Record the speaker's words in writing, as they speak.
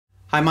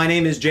Hi, my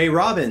name is Jay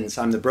Robbins.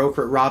 I'm the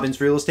broker at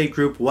Robbins Real Estate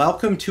Group.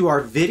 Welcome to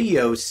our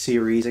video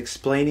series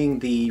explaining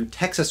the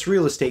Texas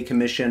Real Estate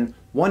Commission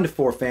 1 to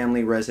 4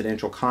 family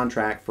residential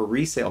contract for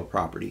resale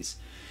properties.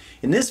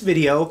 In this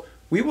video,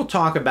 we will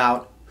talk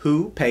about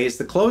who pays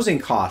the closing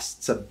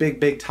costs, a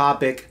big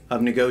topic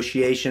of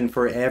negotiation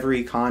for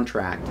every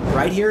contract.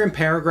 Right here in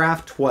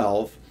paragraph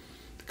 12,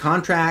 the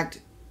contract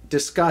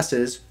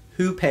discusses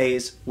who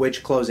pays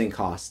which closing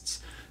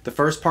costs. The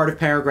first part of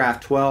paragraph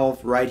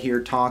 12 right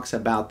here talks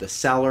about the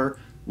seller,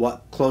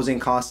 what closing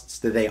costs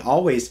do they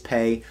always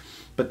pay,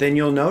 but then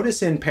you'll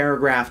notice in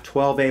paragraph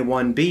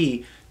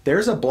 12A1B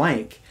there's a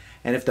blank,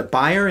 and if the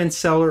buyer and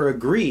seller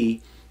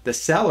agree, the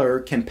seller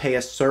can pay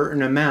a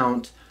certain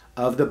amount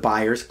of the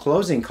buyer's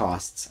closing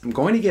costs. I'm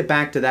going to get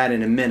back to that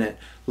in a minute.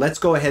 Let's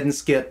go ahead and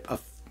skip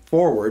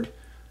forward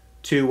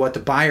to what the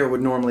buyer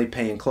would normally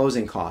pay in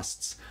closing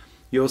costs.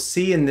 You'll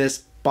see in this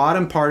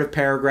bottom part of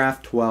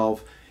paragraph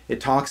 12 it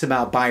talks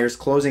about buyer's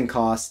closing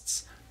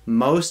costs.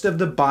 Most of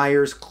the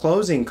buyer's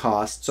closing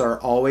costs are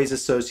always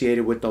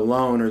associated with the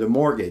loan or the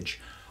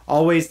mortgage.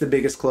 Always the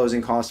biggest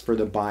closing cost for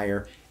the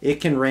buyer. It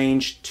can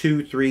range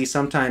 2, 3,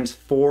 sometimes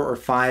 4 or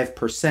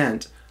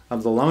 5%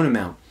 of the loan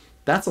amount.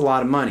 That's a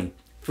lot of money.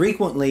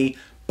 Frequently,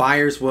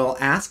 buyers will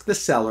ask the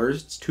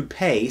sellers to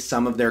pay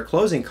some of their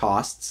closing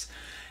costs,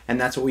 and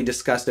that's what we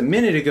discussed a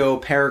minute ago,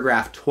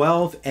 paragraph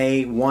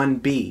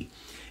 12A1B.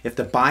 If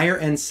the buyer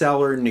and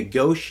seller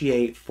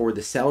negotiate for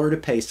the seller to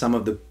pay some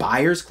of the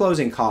buyer's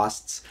closing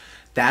costs,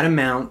 that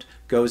amount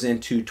goes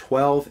into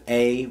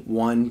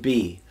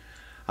 12A1B.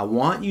 I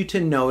want you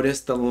to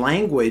notice the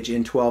language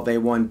in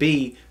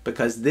 12A1B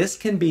because this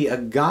can be a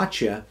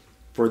gotcha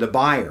for the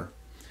buyer.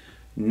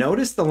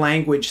 Notice the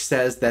language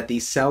says that the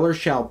seller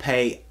shall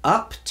pay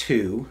up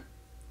to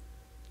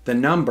the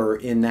number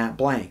in that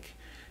blank.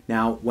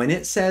 Now, when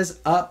it says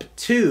up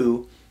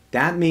to,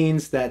 that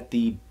means that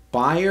the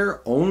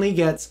buyer only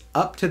gets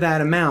up to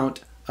that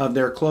amount of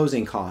their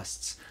closing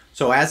costs.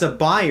 So as a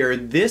buyer,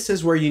 this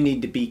is where you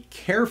need to be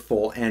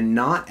careful and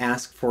not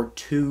ask for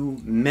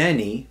too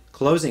many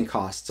closing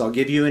costs. I'll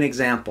give you an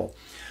example.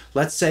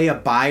 Let's say a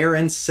buyer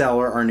and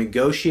seller are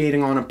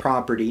negotiating on a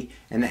property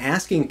and the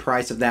asking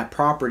price of that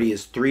property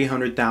is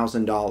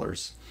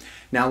 $300,000.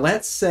 Now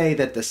let's say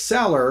that the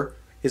seller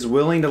is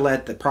willing to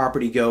let the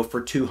property go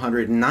for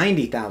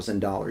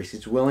 $290,000.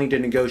 He's willing to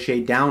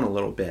negotiate down a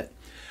little bit.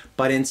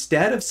 But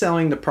instead of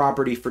selling the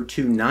property for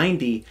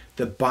 $290,000,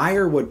 the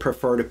buyer would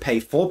prefer to pay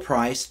full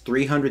price,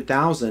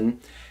 $300,000,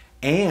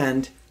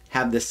 and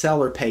have the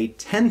seller pay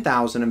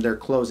 $10,000 of their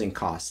closing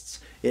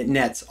costs. It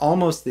nets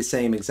almost the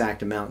same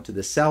exact amount to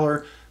the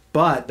seller,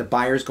 but the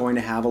buyer's going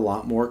to have a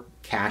lot more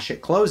cash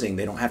at closing.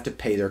 They don't have to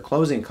pay their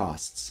closing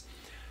costs.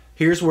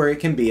 Here's where it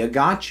can be a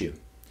gotcha.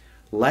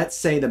 Let's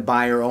say the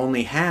buyer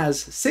only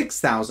has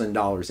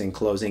 $6,000 in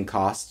closing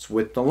costs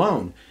with the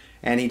loan,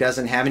 and he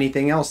doesn't have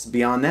anything else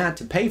beyond that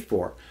to pay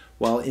for.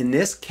 Well, in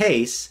this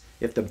case,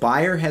 if the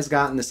buyer has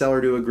gotten the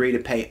seller to agree to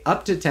pay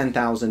up to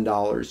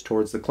 $10,000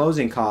 towards the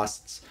closing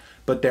costs,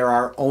 but there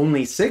are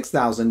only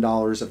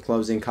 $6,000 of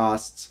closing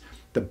costs,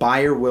 the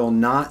buyer will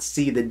not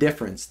see the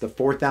difference. The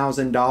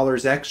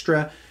 $4,000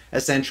 extra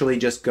essentially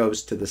just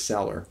goes to the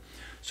seller.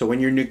 So when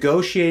you're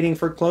negotiating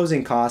for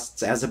closing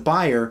costs as a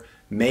buyer,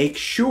 make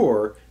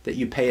sure that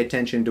you pay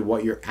attention to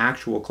what your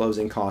actual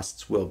closing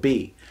costs will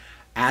be.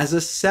 As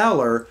a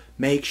seller,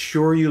 make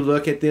sure you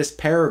look at this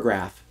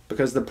paragraph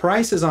because the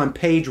price is on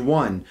page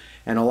 1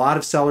 and a lot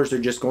of sellers are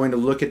just going to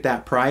look at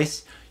that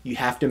price. You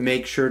have to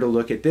make sure to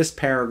look at this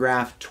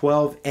paragraph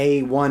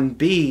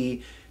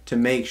 12A1B to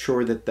make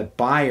sure that the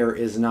buyer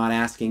is not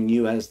asking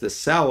you as the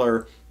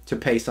seller to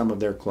pay some of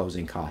their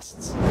closing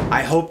costs.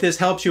 I hope this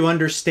helps you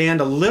understand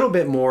a little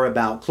bit more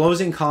about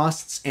closing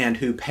costs and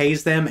who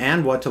pays them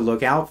and what to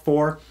look out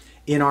for.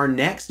 In our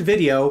next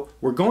video,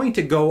 we're going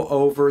to go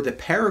over the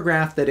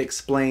paragraph that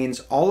explains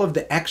all of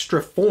the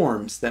extra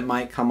forms that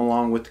might come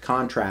along with the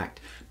contract,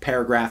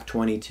 paragraph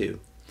 22.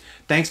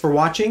 Thanks for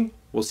watching.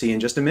 We'll see you in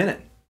just a minute.